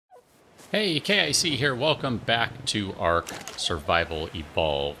Hey, KIC here. Welcome back to ARK Survival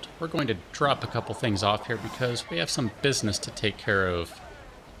Evolved. We're going to drop a couple things off here because we have some business to take care of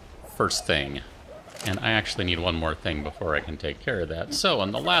first thing. And I actually need one more thing before I can take care of that. So,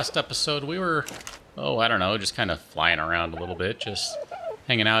 in the last episode, we were, I don't know, just kind of flying around a little bit, just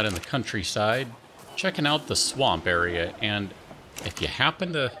hanging out in the countryside, checking out the swamp area. And if you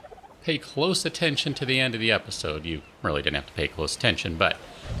happen to pay close attention to the end of the episode, you really didn't have to pay close attention, but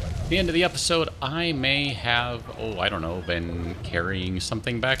at the end of the episode, I may have, I don't know, been carrying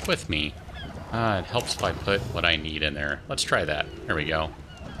something back with me. It helps if I put what I need in there. Let's try that. There we go.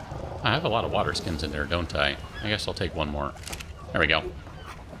 I have a lot of water skins in there, don't I? I guess I'll take one more. There we go.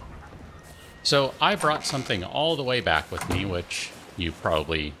 So I brought something all the way back with me, which you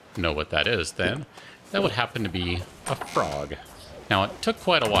probably know what that is then. That would happen to be a frog. Now, it took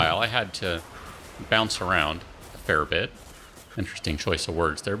quite a while. I had to bounce around a fair bit. Interesting choice of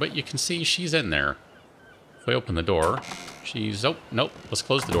words there, but you can see she's in there. If we open the door, she's... Oh, nope, let's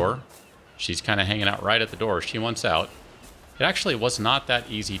close the door. She's kind of hanging out right at the door. She wants out. It actually was not that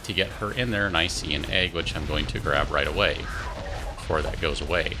easy to get her in there, and I see an egg, which I'm going to grab right away before that goes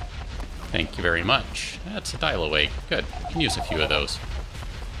away. Thank you very much. That's a dilo egg. Good. I can use a few of those.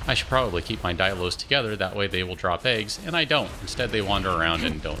 I should probably keep my dilos together, that way they will drop eggs, and I don't. Instead, they wander around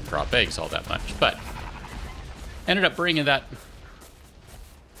and don't drop eggs all that much, but... ended up bringing that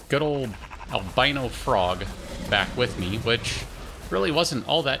good old albino frog back with me, which really wasn't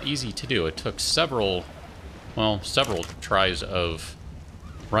all that easy to do. It took several tries of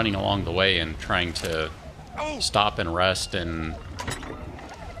running along the way and trying to stop and rest and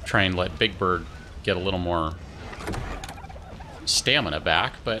try and let Big Bird get a little more stamina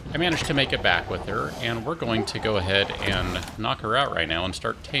back, but I managed to make it back with her, and we're going to go ahead and knock her out right now and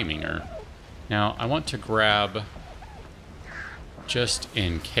start taming her. Now, I want to grab, just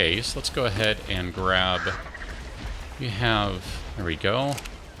in case, let's go ahead and grab, we have, there we go.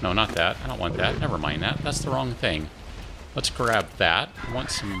 No, not that. I don't want that. Never mind that. That's the wrong thing. Let's grab that. I want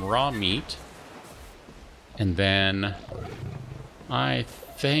some raw meat. And then, I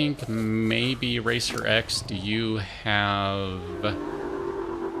think maybe Racer X, do you have...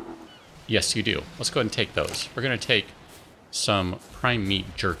 Yes, you do. Let's go ahead and take those. We're going to take some prime meat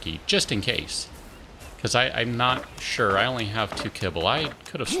jerky, just in case. Because I'm not sure. I only have 2 kibble. I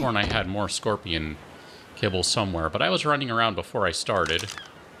could have sworn I had more scorpion kibble somewhere, but I was running around before I started.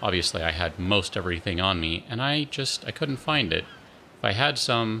 Obviously, I had most everything on me, and I couldn't find it. If I had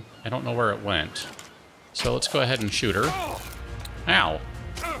some, I don't know where it went. So let's go ahead and shoot her. Ow!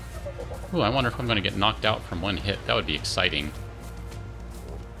 Ooh, I wonder if I'm going to get knocked out from one hit. That would be exciting.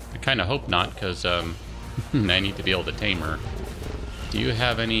 I kind of hope not, because I need to be able to tame her. Do you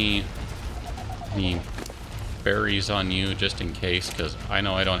have any berries on you, just in case? Because I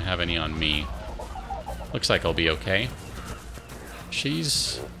know I don't have any on me. Looks like I'll be okay.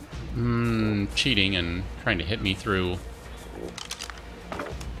 She's cheating and trying to hit me through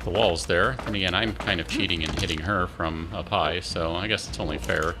the walls there. And again, I'm kind of cheating and hitting her from up high, so I guess it's only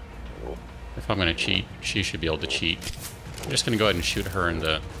fair. If I'm going to cheat, she should be able to cheat. I'm just going to go ahead and shoot her in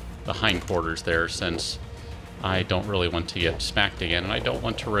the hindquarters there, since I don't really want to get smacked again, and I don't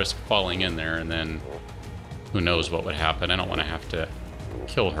want to risk falling in there, and then who knows what would happen. I don't want to have to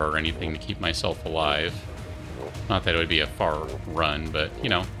kill her or anything to keep myself alive. Not that it would be a far run, but, you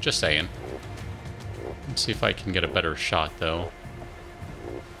know, just saying. Let's see if I can get a better shot, though.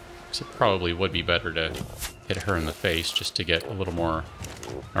 Because it probably would be better to hit her in the face just to get a little more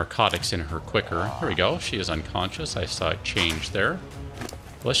narcotics in her quicker. There we go. She is unconscious. I saw it change there.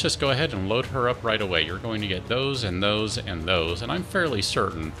 Let's just go ahead and load her up right away. You're going to get those and those and those, and I'm fairly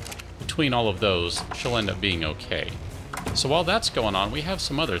certain between all of those, she'll end up being okay. So while that's going on, we have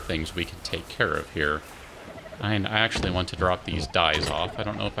some other things we can take care of here. And I actually want to drop these dyes off. I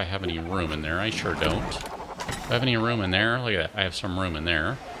don't know if I have any room in there. I sure don't. Do I have any room in there? Look at that. I have some room in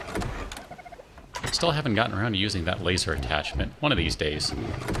there. Still haven't gotten around to using that laser attachment. One of these days.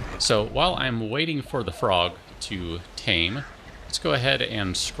 So while I'm waiting for the frog to tame, let's go ahead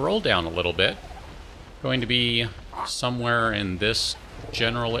and scroll down a little bit. Going to be somewhere in this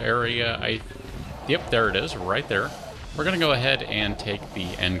general area. Yep, there it is, right there. We're going to go ahead and take the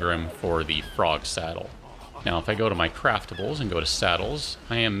engram for the frog saddle. Now, if I go to my craftables and go to saddles,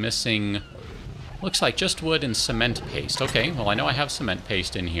 I am missing, looks like just wood and cement paste. Okay, well, I know I have cement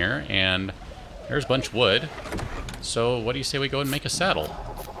paste in here, and there's a bunch of wood. So what do you say we go and make a saddle?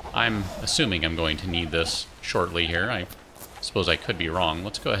 I'm assuming I'm going to need this shortly here. I suppose I could be wrong.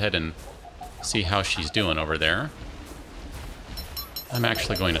 Let's go ahead and see how she's doing over there. I'm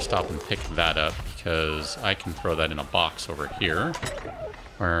actually going to stop and pick that up because I can throw that in a box over here.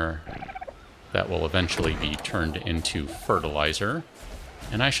 Where that will eventually be turned into fertilizer.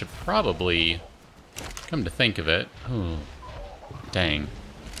 And I should probably, come to think of it, oh, dang.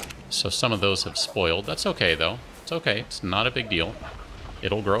 So some of those have spoiled. That's okay, though. It's okay. It's not a big deal.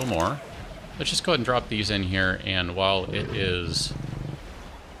 It'll grow more. Let's just go ahead and drop these in here, and while it is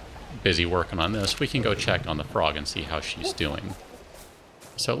busy working on this, we can go check on the frog and see how she's doing.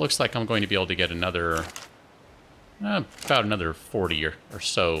 So it looks like I'm going to be able to get another, about another 40 or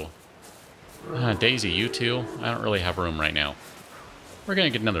so. Daisy, you two? I don't really have room right now. We're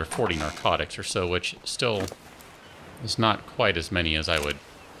going to get another 40 narcotics or so, which still is not quite as many as I would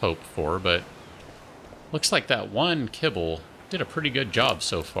hope for, but looks like that one kibble did a pretty good job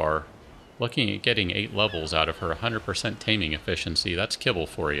so far. Looking at getting 8 levels out of her 100% taming efficiency, that's kibble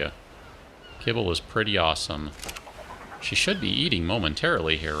for you. Kibble is pretty awesome. She should be eating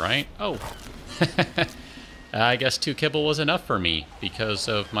momentarily here, right? Oh. I guess 2 kibble was enough for me because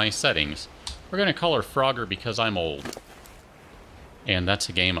of my settings. We're going to call her Frogger because I'm old. And that's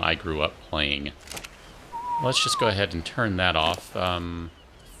a game I grew up playing. Let's just go ahead and turn that off.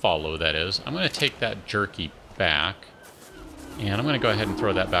 Follow, that is. I'm going to take that jerky back. And I'm going to go ahead and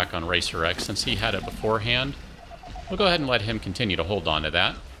throw that back on Racer X since he had it beforehand. We'll go ahead and let him continue to hold on to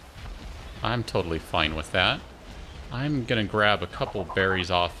that. I'm totally fine with that. I'm going to grab a couple berries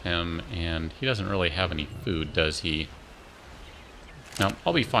off him, and he doesn't really have any food, does he? Now,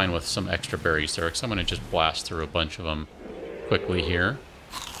 I'll be fine with some extra berries there, because I'm going to just blast through a bunch of them quickly here.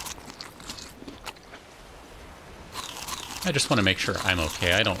 I just want to make sure I'm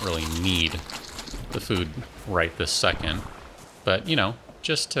okay. I don't really need the food right this second. But, you know,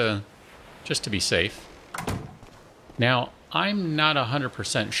 just to be safe. Now, I'm not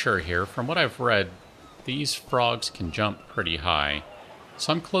 100% sure here. From what I've read, these frogs can jump pretty high.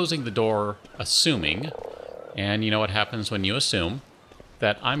 So I'm closing the door, assuming, and you know what happens when you assume,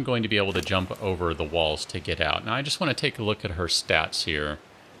 that I'm going to be able to jump over the walls to get out. Now, I just want to take a look at her stats here.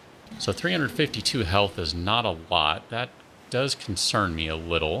 So 352 health is not a lot. That does concern me a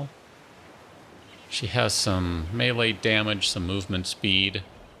little. She has some melee damage, some movement speed.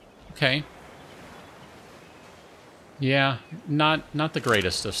 Okay. Yeah, not the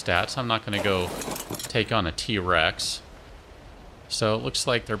greatest of stats. I'm not going to go take on a T-Rex. So it looks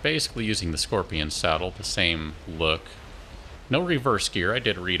like they're basically using the Scorpion saddle, the same look. No reverse gear. I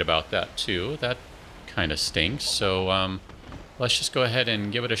did read about that too. That kind of stinks. So let's just go ahead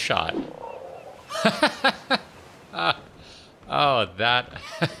and give it a shot. Oh, that...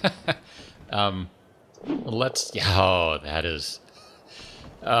 let's... Oh, that is...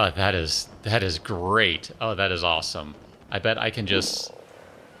 Oh, that is great. Oh, that is awesome. I bet I can just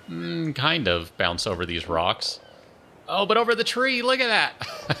kind of bounce over these rocks. Oh, but over the tree, look at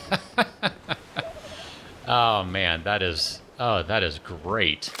that. Oh man, that is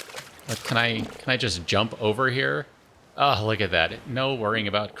great. But can I just jump over here? Oh, look at that. No worrying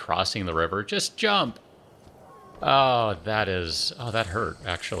about crossing the river. Just jump. Oh, that hurt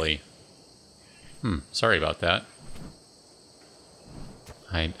actually. Sorry about that.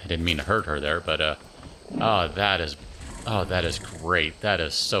 I didn't mean to hurt her there, but oh, that is great. That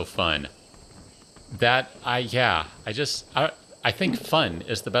is so fun. I think fun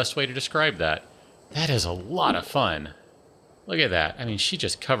is the best way to describe that. That is a lot of fun. Look at that. I mean, she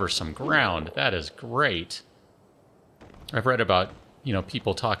just covers some ground. That is great. I've read about, you know,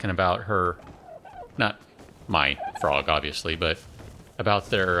 people talking about her, not my frog, obviously, but about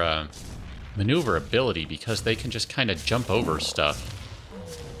their maneuverability because they can just kind of jump over stuff.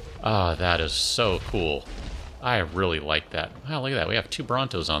 Oh, that is so cool. I really like that. Wow, look at that. We have 2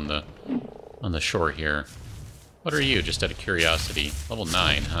 Brontos on the shore here. What are you, just out of curiosity? Level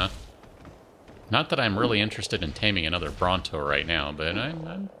 9, huh? Not that I'm really interested in taming another Bronto right now, but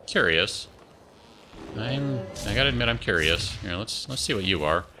I'm curious. I gotta admit I'm curious. Here, let's see what you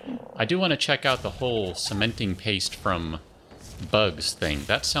are. I do want to check out the whole cementing paste from bugs thing.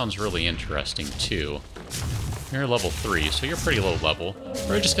 That sounds really interesting too. You're level 3, so you're pretty low level.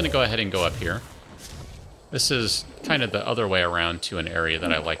 We're just going to go ahead and go up here. This is kind of the other way around to an area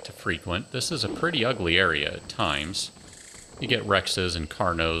that I like to frequent. This is a pretty ugly area at times. You get Rexes and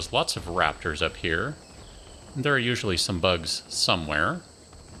Carnos, lots of raptors up here. And there are usually some bugs somewhere.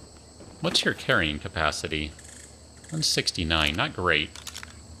 What's your carrying capacity? 169, not great.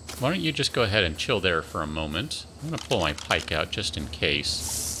 Why don't you just go ahead and chill there for a moment. I'm going to pull my pike out just in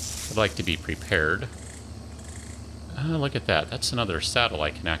case. I'd like to be prepared. Look at that. That's another saddle I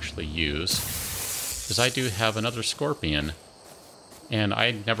can actually use. Because I do have another Scorpion. And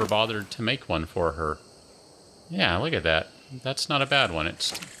I never bothered to make one for her. Yeah, look at that. That's not a bad one. It's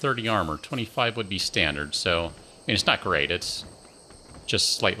 30 armor. 25 would be standard, so... I mean, it's not great. It's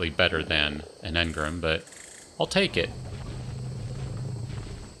just slightly better than an engram, but I'll take it.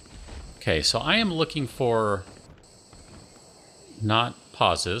 Okay, so I am looking for not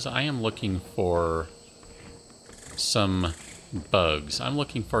pauses. I am looking for some bugs. I'm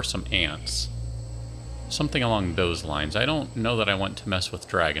looking for some ants. Something along those lines. I don't know that I want to mess with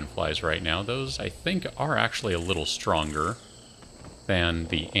dragonflies right now. Those, I think, are actually a little stronger than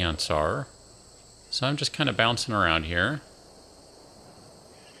the ants are. So I'm just kind of bouncing around here.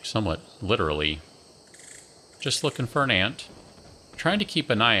 Somewhat literally. Just looking for an ant. Trying to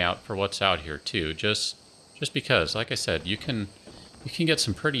keep an eye out for what's out here too. Just because, like I said, you can get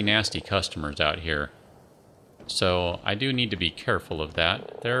some pretty nasty customers out here. So I do need to be careful of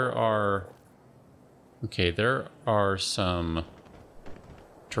that. There are some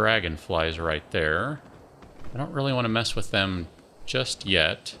dragonflies right there. I don't really want to mess with them just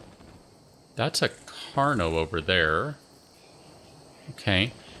yet. That's a carno over there.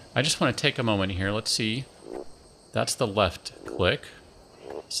 Okay. I just want to take a moment here. Let's see. That's the left click.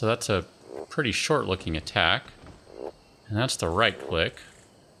 So that's a pretty short-looking attack. And that's the right click.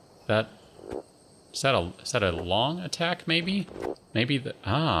 Is that a long attack, maybe? Maybe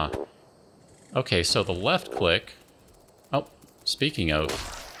okay, so the left click... Oh, speaking of...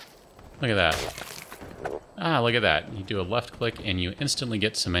 Look at that. Look at that. You do a left click and you instantly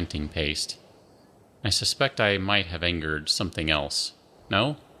get cementing paste. I suspect I might have angered something else.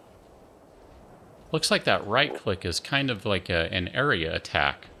 No? Looks like that right click is kind of like an area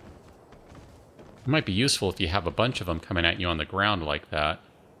attack. It might be useful if you have a bunch of them coming at you on the ground like that.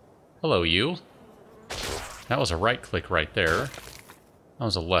 Hello, you. That was a right click right there. That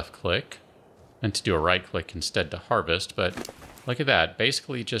was a left click. Meant to do a right click instead to harvest, but look at that.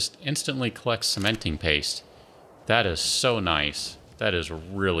 Basically just instantly collects cementing paste. That is so nice. That is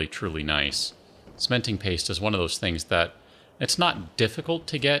really, truly nice. Cementing paste is one of those things that it's not difficult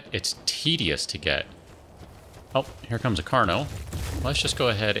to get, it's tedious to get. Oh, here comes a carno. Let's just go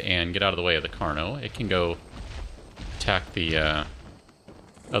ahead and get out of the way of the carno. It can go attack the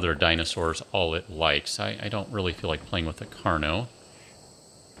other dinosaurs all it likes. I don't really feel like playing with the carno.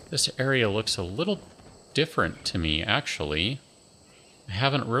 This area looks a little different to me, actually. I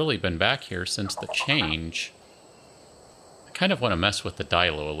haven't really been back here since the change. I kind of want to mess with the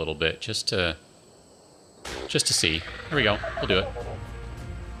dilo a little bit, just to see. Here we go. We'll do it.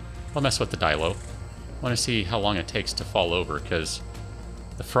 I'll mess with the dilo. I want to see how long it takes to fall over, because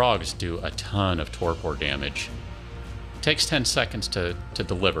the frogs do a ton of torpor damage. It takes 10 seconds to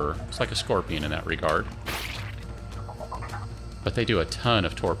deliver. It's like a scorpion in that regard. But they do a ton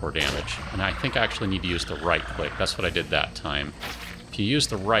of torpor damage, and I think I actually need to use the right click. That's what I did that time. If you use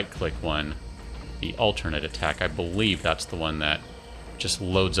the right click one, the alternate attack, I believe that's the one that just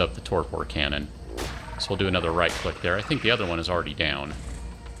loads up the torpor cannon. So we'll do another right click there. I think the other one is already down.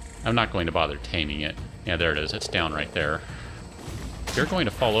 I'm not going to bother taming it. Yeah, there it is. It's down right there. You're going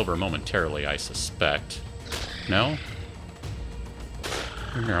to fall over momentarily, I suspect. No?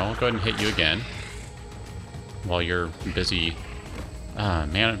 Here, I'll go ahead and hit you again. While you're busy...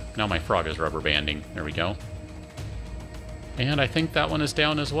 man, now my frog is rubber banding. There we go. And I think that one is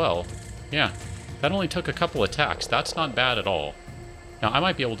down as well. Yeah, that only took a couple attacks. That's not bad at all. Now, I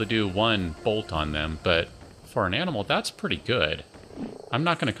might be able to do one bolt on them, but for an animal, that's pretty good. I'm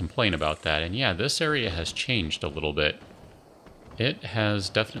not going to complain about that. And yeah, this area has changed a little bit. It has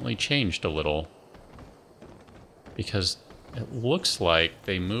definitely changed a little. Because it looks like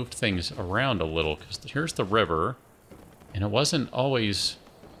they moved things around a little. Because here's the river. And it wasn't always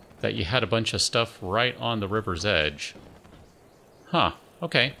that you had a bunch of stuff right on the river's edge. Huh,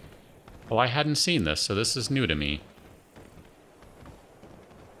 okay. Well, I hadn't seen this, so this is new to me.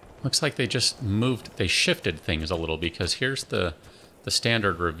 Looks like they just moved, they shifted things a little, because here's the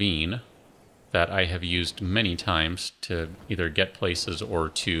standard ravine that I have used many times to either get places or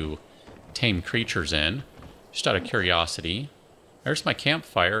to tame creatures in. Just out of curiosity. There's my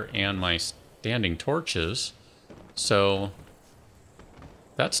campfire and my standing torches. So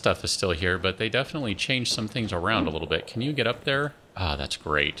that stuff is still here, but they definitely changed some things around a little bit. Can you get up there? Ah, that's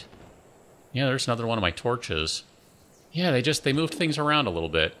great. Yeah, there's another one of my torches. Yeah, they moved things around a little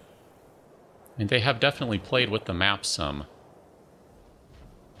bit. And they have definitely played with the map some.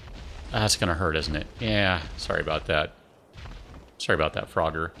 That's gonna hurt, isn't it? Yeah, sorry about that. Sorry about that,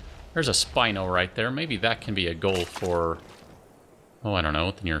 Frogger. There's a Spino right there. Maybe that can be a goal for... Oh, I don't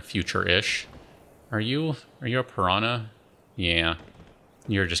know, the near future-ish. Are you a piranha? Yeah.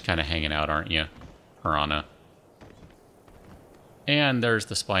 You're just kind of hanging out, aren't you? Piranha. And there's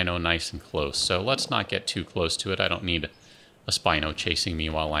the Spino nice and close. So let's not get too close to it. I don't need a Spino chasing me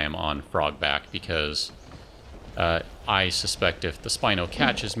while I am on Frogback, because I suspect if the Spino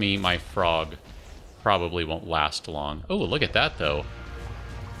catches me, my frog probably won't last long. Oh, look at that, though.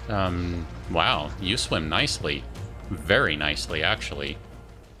 Wow, you swim nicely. Very nicely, actually.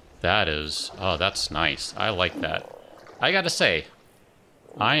 That is... Oh, that's nice. I like that. I gotta say,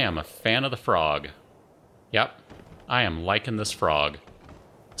 I am a fan of the frog. Yep, I am liking this frog.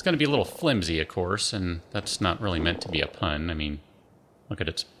 It's gonna be a little flimsy, of course, and that's not really meant to be a pun. I mean, look at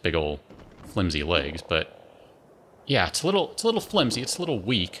its big old flimsy legs, but... Yeah, it's a little flimsy, it's a little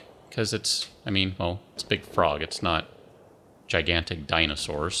weak, because it's... I mean, well, it's a big frog. It's not gigantic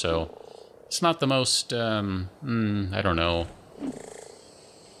dinosaur, so... It's not the most, I don't know...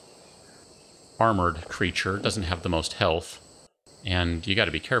 armored creature. It doesn't have the most health. And you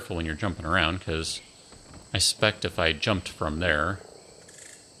gotta be careful when you're jumping around, because I suspect if I jumped from there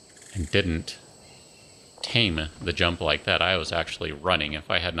and didn't tame the jump like that, I was actually running.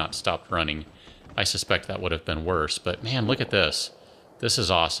 If I had not stopped running, I suspect that would have been worse. But man, look at this. This is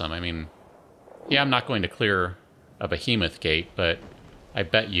awesome. I mean, yeah, I'm not going to clear a behemoth gate, but I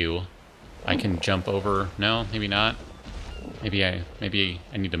bet you I can jump over. No, maybe not. Maybe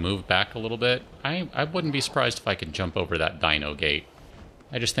I need to move back a little bit. I wouldn't be surprised if I could jump over that dino gate.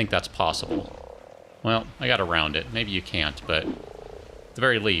 I just think that's possible. Well, I got around it. Maybe you can't, but at the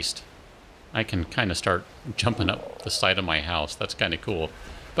very least, I can kind of start jumping up the side of my house. That's kind of cool.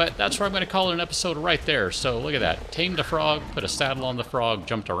 But that's where I'm going to call it an episode right there. So look at that. Tamed a frog, put a saddle on the frog,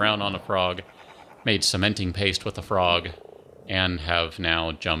 jumped around on a frog, made cementing paste with the frog, and have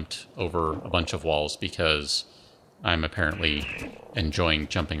now jumped over a bunch of walls because I'm apparently enjoying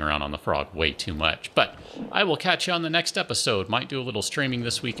jumping around on the frog way too much. But I will catch you on the next episode. Might do a little streaming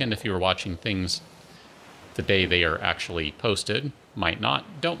this weekend if you were watching things the day they are actually posted. Might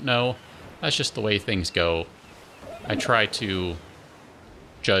not. Don't know. That's just the way things go. I try to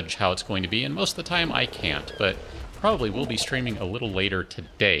judge how it's going to be, and most of the time I can't. But probably will be streaming a little later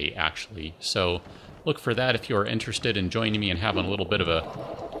today, actually. So look for that if you are interested in joining me and having a little bit of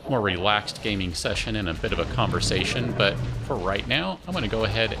a more relaxed gaming session and a bit of a conversation. But for right now, I'm going to go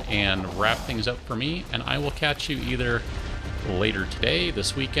ahead and wrap things up for me, and I will catch you either later today,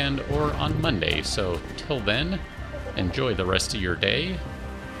 this weekend, or on Monday. So till then, enjoy the rest of your day.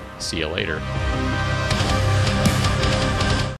 See you later.